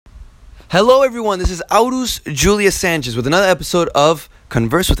Hello, everyone. This is Aurus Julia Sanchez with another episode of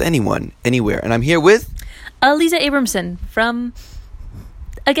Converse with Anyone, Anywhere. And I'm here with... Lisa Abramson from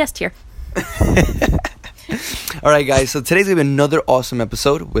a guest here. All right, guys. So today's going to be another awesome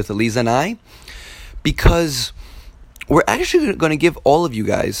episode with Eliza and I, because we're actually going to give all of you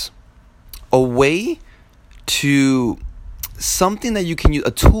guys a way to something that you can use,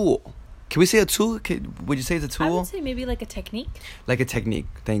 a tool. Can we say a tool? Would you say it's a tool? I would say maybe like a technique. Like a technique.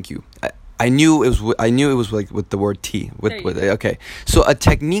 Thank you. I knew it was like with the word T. Okay. So a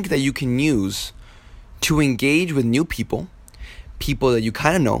technique that you can use to engage with new people that you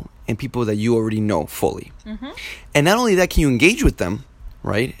kind of know, and people that you already know fully. Mm-hmm. And not only that, can you engage with them,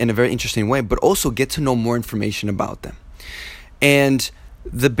 right, in a very interesting way, but also get to know more information about them. And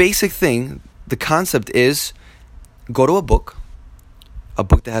the basic thing, the concept is go to a book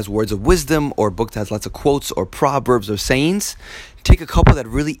that has words of wisdom, or a book that has lots of quotes or proverbs or sayings. Take a couple that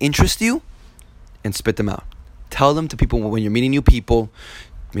really interest you and spit them out. Tell them to people when you're meeting new people,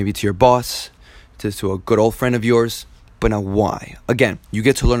 maybe to your boss, to a good old friend of yours. But now why? Again, you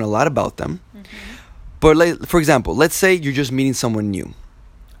get to learn a lot about them. Mm-hmm. But for example, let's say you're just meeting someone new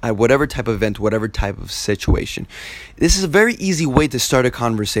at whatever type of event, whatever type of situation. This is a very easy way to start a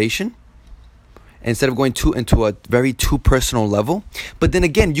conversation, instead of going into a very too personal level. But then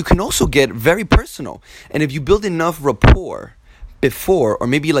again, you can also get very personal. And if you build enough rapport before, or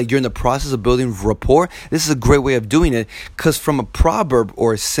maybe like you're in the process of building rapport, this is a great way of doing it, because from a proverb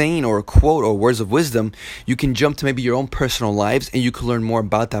or a saying or a quote or words of wisdom, you can jump to maybe your own personal lives, and you can learn more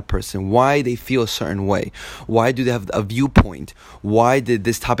about that person, why they feel a certain way, why do they have a viewpoint, why did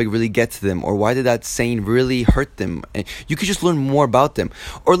this topic really get to them, or why did that saying really hurt them. And you could just learn more about them.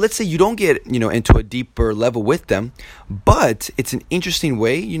 Or let's say you don't get into a deeper level with them, but it's an interesting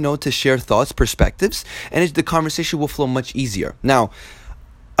way to share thoughts, perspectives, and the conversation will flow much easier. Now,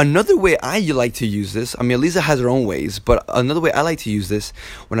 another way I like to use this, Eliza has her own ways, but another way I like to use this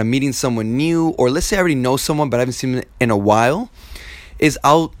when I'm meeting someone new, or let's say I already know someone but I haven't seen them in a while, is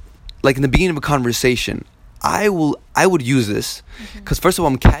like in the beginning of a conversation, I would use this, because first of all,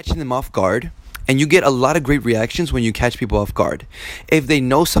 I'm catching them off guard, and you get a lot of great reactions when you catch people off guard. If they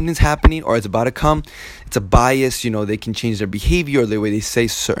know something's happening or it's about to come, it's a bias, they can change their behavior or the way they say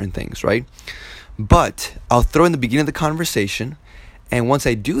certain things, right? But I'll throw in the beginning of the conversation, and once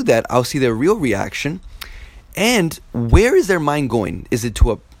I do that, I'll see their real reaction. And where is their mind going? Is it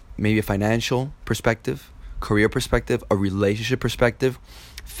to maybe a financial perspective, career perspective, a relationship perspective,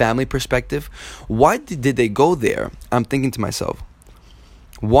 family perspective? Why did they go there? I'm thinking to myself,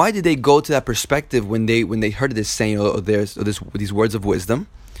 why did they go to that perspective when they heard this saying or these words of wisdom,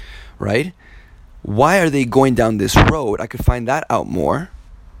 right? Why are they going down this road? I could find that out more,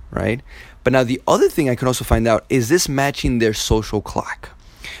 right? But now the other thing I can also find out, is this matching their social clock?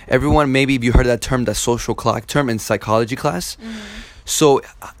 Everyone, maybe if you heard that term, that social clock term in psychology class. Mm-hmm. So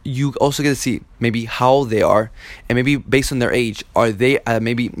you also get to see maybe how they are, and maybe based on their age, are they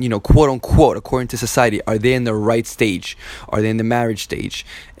maybe, quote unquote, according to society, are they in the right stage? Are they in the marriage stage,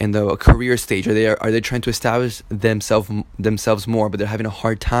 in the career stage? Are they trying to establish themselves more, but they're having a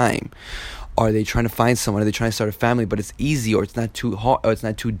hard time? Are they trying to find someone? Are they trying to start a family, but it's easy, or it's not too hard, or it's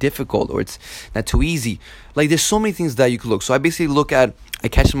not too difficult, or it's not too easy? Like, there's so many things that you could look. So I basically I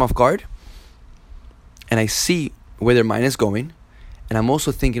catch them off guard, and I see where their mind is going, and I'm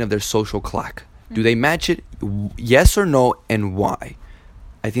also thinking of their social clock. Mm-hmm. Do they match it? Yes or no, and why?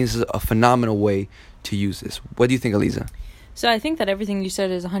 I think this is a phenomenal way to use this. What do you think, Eliza? So I think that everything you said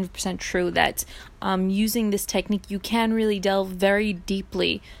is 100% true, that using this technique, you can really delve very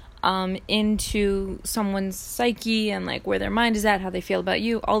deeply into someone's psyche and like where their mind is at, how they feel about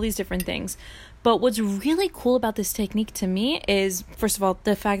you, all these different things. But what's really cool about this technique to me is, first of all,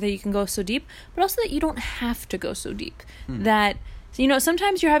 the fact that you can go so deep, but also that you don't have to go so deep. That,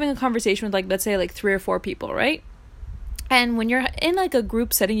 sometimes you're having a conversation with, like, let's say like 3 or 4 people, right? And when you're in like a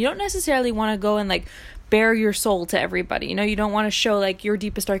group setting, you don't necessarily want to go and like bare your soul to everybody. You don't want to show like your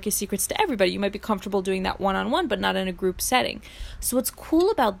deepest, darkest secrets to everybody. You might be comfortable doing that one-on-one, but not in a group setting. So what's cool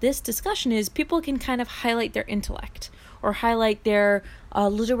about this discussion is people can kind of highlight their intellect, or highlight their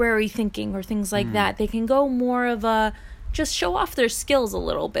literary thinking, or things like that. They can go more of a just show off their skills a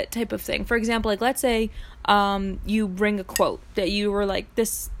little bit type of thing. For example, like, let's say you bring a quote that you were like,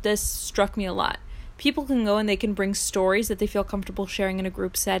 this struck me a lot. People can go and they can bring stories that they feel comfortable sharing in a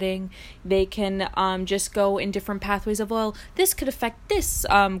group setting. They can just go in different pathways of, well, this could affect this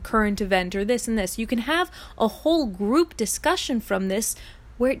current event, or this and this. You can have a whole group discussion from this,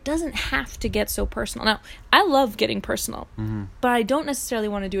 where it doesn't have to get so personal. Now, I love getting personal, but I don't necessarily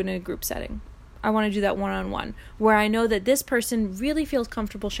want to do it in a group setting. I want to do that one-on-one, where I know that this person really feels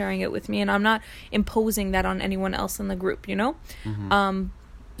comfortable sharing it with me, and I'm not imposing that on anyone else in the group, you know?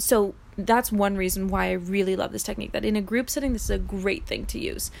 So that's one reason why I really love this technique, that in a group setting, this is a great thing to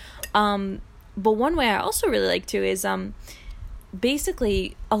use. But one way I also really like to is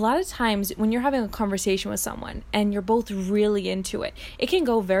basically, a lot of times when you're having a conversation with someone and you're both really into it, it can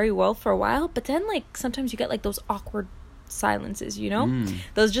go very well for a while, but then like sometimes you get like those awkward silences, you know?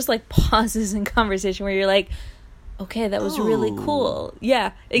 Those just like pauses in conversation where you're like, okay, that was really cool.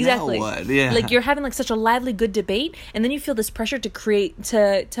 Yeah, exactly. Now what? Yeah. Like you're having like such a lively, good debate, and then you feel this pressure to create,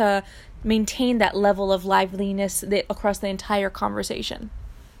 to maintain that level of liveliness across the entire conversation.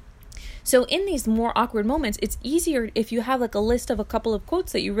 So in these more awkward moments, it's easier if you have like a list of a couple of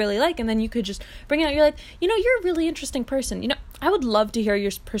quotes that you really like, and then you could just bring it out. You're like, you know, you're a really interesting person. You know, I would love to hear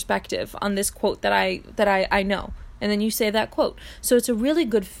your perspective on this quote that I know. And then you say that quote. So it's a really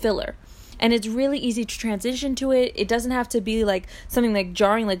good filler. And it's really easy to transition to it. It doesn't have to be like something like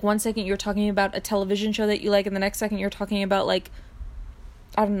jarring. Like 1 second you're talking about a television show that you like, and the next second you're talking about like,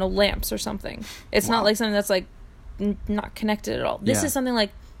 I don't know, lamps or something. It's not like something that's like not connected at all. This is something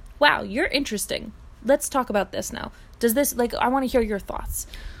like, wow, you're interesting. Let's talk about this now. Does this, like, I want to hear your thoughts.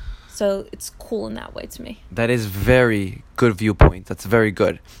 So it's cool in that way to me. That is very good viewpoint. That's very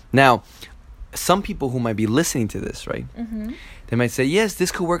good. Now, some people who might be listening to this, right? They might say, yes,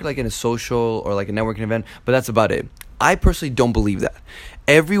 this could work like in a social or like a networking event, but that's about it. I personally don't believe that.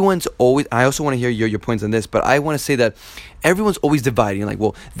 Everyone's always, I also want to hear your points on this, but I want to say that everyone's always dividing. Like,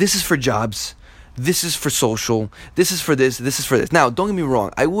 well, this is for jobs. This is for social. This is for this. This is for this. Now, don't get me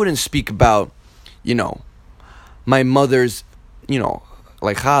wrong. I wouldn't speak about, you know, my mother's, you know,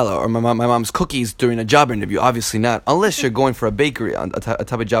 like challah or my mom's cookies during a job interview. Obviously not. Unless you're going for a bakery, a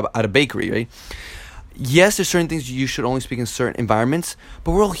type of job at a bakery, right? Yes, there's certain things you should only speak in certain environments,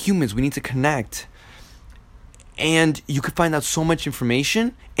 but we're all humans. We need to connect. And you could find out so much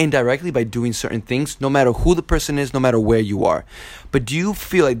information indirectly by doing certain things, no matter who the person is, no matter where you are. But do you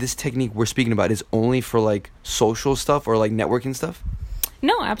feel like this technique we're speaking about is only for like social stuff or like networking stuff?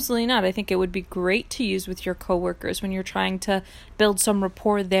 No, absolutely not. I think it would be great to use with your coworkers when you're trying to build some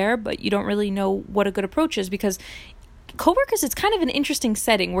rapport there, but you don't really know what a good approach is, because coworkers, it's kind of an interesting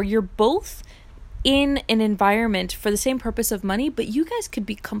setting where you're both in an environment for the same purpose of money, but you guys could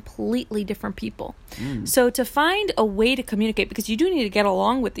be completely different people. So to find a way to communicate, because you do need to get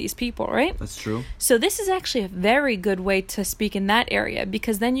along with these people, right? That's true. So this is actually a very good way to speak in that area,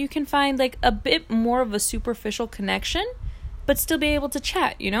 because then you can find like a bit more of a superficial connection, but still be able to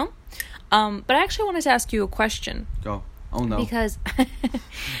chat, you know? But I actually wanted to ask you a question. Go. Oh no. Because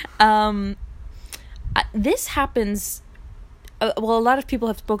this happens. Well, a lot of people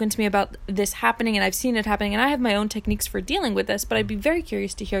have spoken to me about this happening, and I've seen it happening, and I have my own techniques for dealing with this, but I'd be very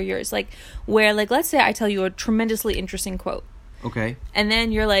curious to hear yours. Like, where, like, let's say I tell you a tremendously interesting quote. Okay. And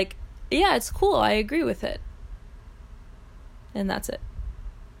then you're like, yeah, it's cool, I agree with it. And that's it.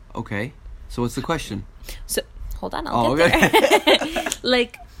 Okay. So what's the question? So, hold on, I'll get there.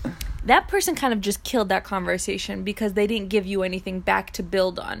 Like, that person kind of just killed that conversation because they didn't give you anything back to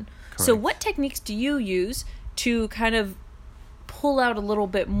build on. Correct. So what techniques do you use to kind of pull out a little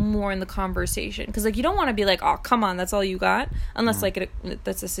bit more in the conversation? Because like you don't want to be like, oh, come on, that's all you got, unless like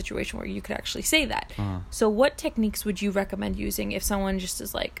that's a situation where you could actually say that. So what techniques would you recommend using if someone just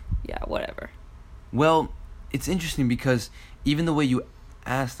is like, yeah, whatever? Well, it's interesting because even the way you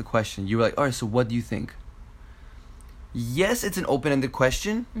asked the question, you were like, all right, so what do you think? Yes, it's an open-ended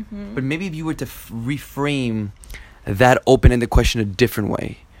question, but maybe if you were to reframe that open-ended question a different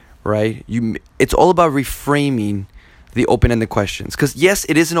way, right? It's all about reframing the open-ended questions. Because yes,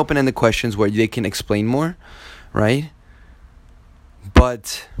 it is an open-ended questions where they can explain more, right?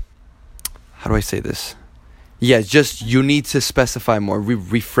 But how do I say this? Yeah, just you need to specify more.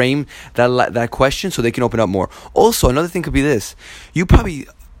 Reframe that question so they can open up more. Also, another thing could be this. You probably,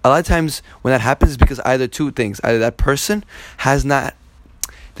 a lot of times when that happens is because either two things. Either that person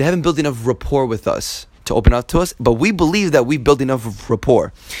they haven't built enough rapport with us to open up to us, but we believe that we build enough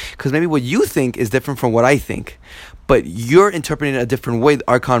rapport. Because maybe what you think is different from what I think, but you're interpreting it a different way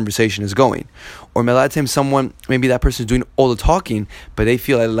our conversation is going. Or a lot of times maybe that person is doing all the talking, but they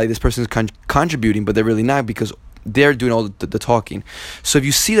feel like this person is contributing, but they're really not because they're doing all the talking. So if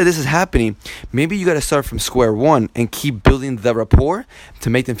you see that this is happening, maybe you got to start from square one and keep building the rapport to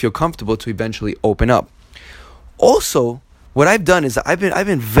make them feel comfortable to eventually open up. Also, what I've done is I've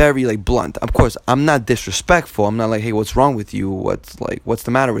been very like blunt. Of course, I'm not disrespectful. I'm not like, hey, what's wrong with you? What's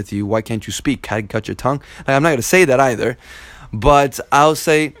the matter with you? Why can't you speak? Cut your tongue. Like, I'm not gonna say that either. But I'll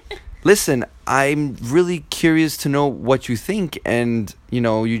say, listen, I'm really curious to know what you think, and you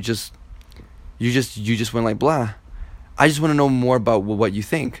You just went like blah. I just want to know more about what you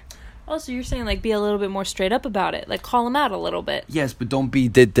think. Oh, so you're saying like be a little bit more straight up about it, like call them out a little bit. Yes, but don't be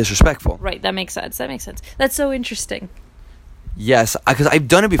disrespectful. Right, that makes sense. That's so interesting. Yes, because I've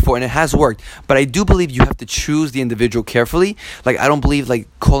done it before and it has worked. But I do believe you have to choose the individual carefully. Like, I don't believe like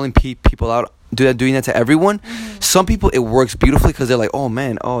calling people out, doing that to everyone. Mm-hmm. Some people it works beautifully because they're like, oh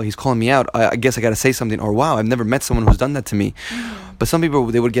man, he's calling me out. I guess I gotta say something. Or wow, I've never met someone who's done that to me. Mm-hmm. But some people,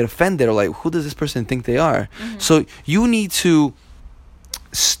 they would get offended or like, who does this person think they are? Mm-hmm. So you need to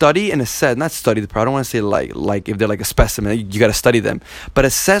study and assess. Not study the person. I don't want to say like if they're like a specimen, you got to study them. But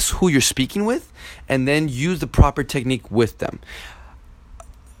assess who you're speaking with, and then use the proper technique with them.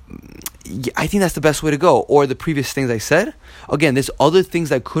 I think that's the best way to go. Or the previous things I said. Again, there's other things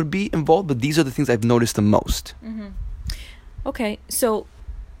that could be involved, but these are the things I've noticed the most. Mm-hmm. Okay, so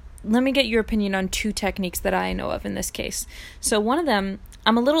let me get your opinion on two techniques that I know of in this case. So one of them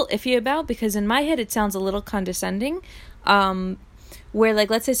I'm a little iffy about because in my head it sounds a little condescending. Where, like,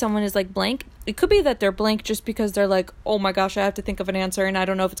 let's say someone is, like, blank. It could be that they're blank just because they're like, oh, my gosh, I have to think of an answer, and I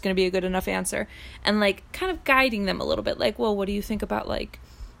don't know if it's going to be a good enough answer. And, like, kind of guiding them a little bit. Like, well, what do you think about, like,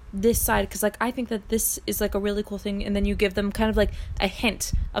 this side? Because, like, I think that this is, like, a really cool thing. And then you give them kind of, like, a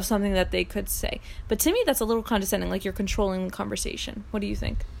hint of something that they could say. But to me, that's a little condescending. Like, you're controlling the conversation. What do you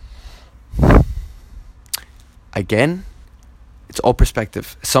think? Again, it's all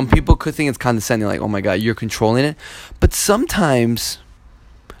perspective. Some people could think it's condescending, like, oh my God, you're controlling it. But sometimes,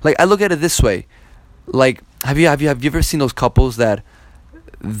 like, I look at it this way. Like, have you ever seen those couples that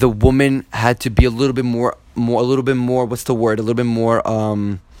the woman had to be a little bit more, what's the word? A little bit more,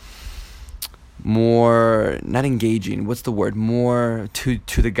 not engaging. What's the word? More to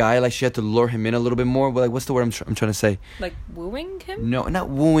the guy. Like, she had to lure him in a little bit more. Like, what's the word I'm trying to say? Like wooing him? No, not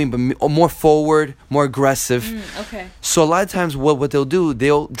wooing, but more forward, more aggressive. Okay. So a lot of times what they'll do,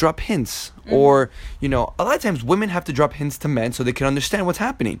 they'll drop hints. Mm-hmm. Or, a lot of times women have to drop hints to men so they can understand what's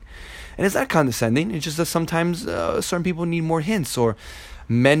happening. And it's not condescending. It's just that sometimes certain people need more hints, or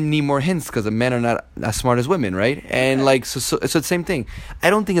men need more hints because the men are not as smart as women, right? And like so it's the same thing. I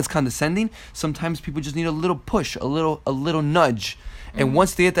don't think it's condescending. Sometimes people just need a little push, a little nudge. And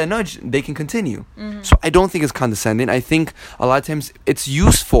once they get that nudge, they can continue. Mm-hmm. So I don't think it's condescending. I think a lot of times it's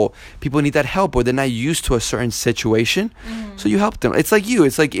useful. People need that help, or they're not used to a certain situation. Mm-hmm. So you help them. It's like you.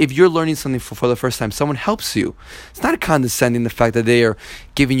 It's like if you're learning something for the first time, someone helps you. It's not condescending, the fact that they are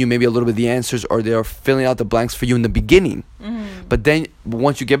giving you maybe a little bit of the answers, or they are filling out the blanks for you in the beginning. Mm-hmm. But then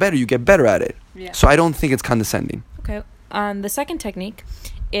once you get better at it. Yeah. So I don't think it's condescending. Okay. The second technique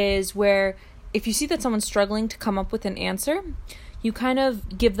is where if you see that someone's struggling to come up with an answer, you kind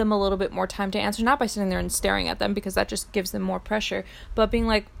of give them a little bit more time to answer, not by sitting there and staring at them because that just gives them more pressure, but being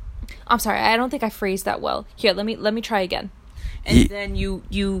like, I'm sorry, I don't think I phrased that well. Here, let me try again. And then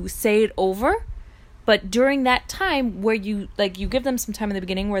you say it over, but during that time where you give them some time in the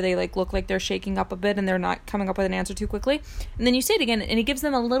beginning where they like look like they're shaking up a bit and they're not coming up with an answer too quickly, and then you say it again, and it gives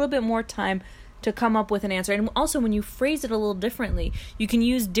them a little bit more time to come up with an answer. And also when you phrase it a little differently, you can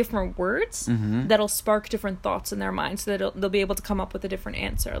use different words that'll spark different thoughts in their mind, so that they'll be able to come up with a different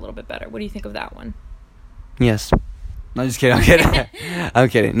answer a little bit better. What do you think of that one? Yes. No, just kidding. I'm kidding. I'm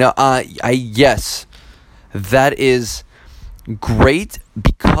kidding. No, yes. That is great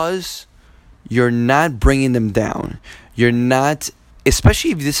because you're not bringing them down. You're not, especially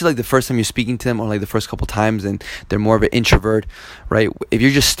if this is like the first time you're speaking to them, or like the first couple times, and they're more of an introvert, right? If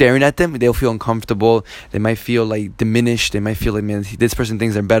you're just staring at them, they'll feel uncomfortable. They might feel like diminished. They might feel like, man, this person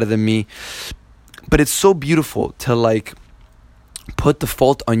thinks they're better than me. But it's so beautiful to like put the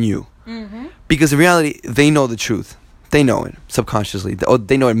fault on you, because in reality, they know the truth. They know it subconsciously.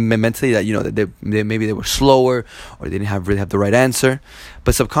 They know it mentally that that maybe they were slower, or they didn't really have the right answer,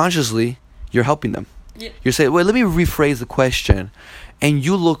 but subconsciously you're helping them. Yeah. You're saying, wait, let me rephrase the question, and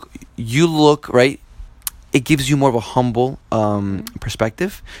you look right. It gives you more of a humble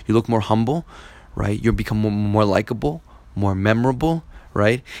perspective. You look more humble, right? You become more likable, more memorable,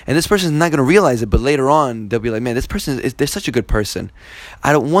 right? And this person is not going to realize it, but later on they'll be like, man, this person they're such a good person.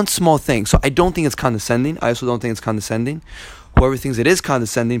 One small thing. So I don't think it's condescending. I also don't think it's condescending. Whoever thinks it is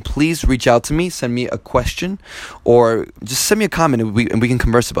condescending, please reach out to me, send me a question, or just send me a comment, and we can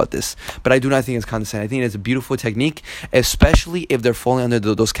converse about this. But I do not think it's condescending. I think it's a beautiful technique, especially if they're falling under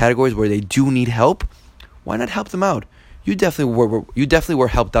those categories where they do need help. Why not help them out? You definitely were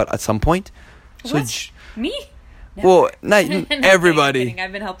helped out at some point. So me? Never. Well, not everybody. Kidding.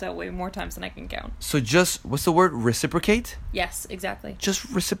 I've been helped out way more times than I can count. So just, what's the word? Reciprocate? Yes, exactly. Just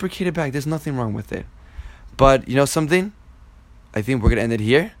reciprocate it back. There's nothing wrong with it. But you know something? I think we're going to end it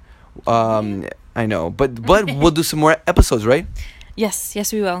here. I know. But we'll do some more episodes, right?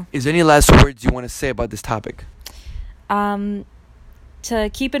 Yes, we will. Is there any last words you want to say about this topic? To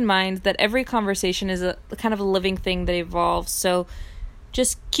keep in mind that every conversation is a kind of a living thing that evolves. So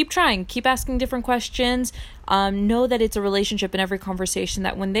just keep trying, keep asking different questions. Know that it's a relationship in every conversation,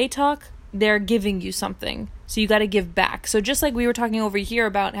 that when they talk, they're giving you something. So you got to give back. So just like we were talking over here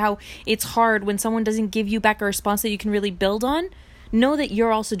about how it's hard when someone doesn't give you back a response that you can really build on, know that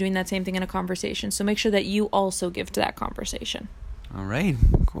you're also doing that same thing in a conversation. So make sure that you also give to that conversation. All right.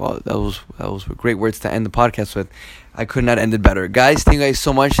 Well, that was great words to end the podcast with. I could not end it better. Guys, thank you guys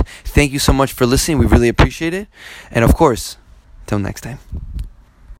so much. Thank you so much for listening. We really appreciate it. And of course, till next time.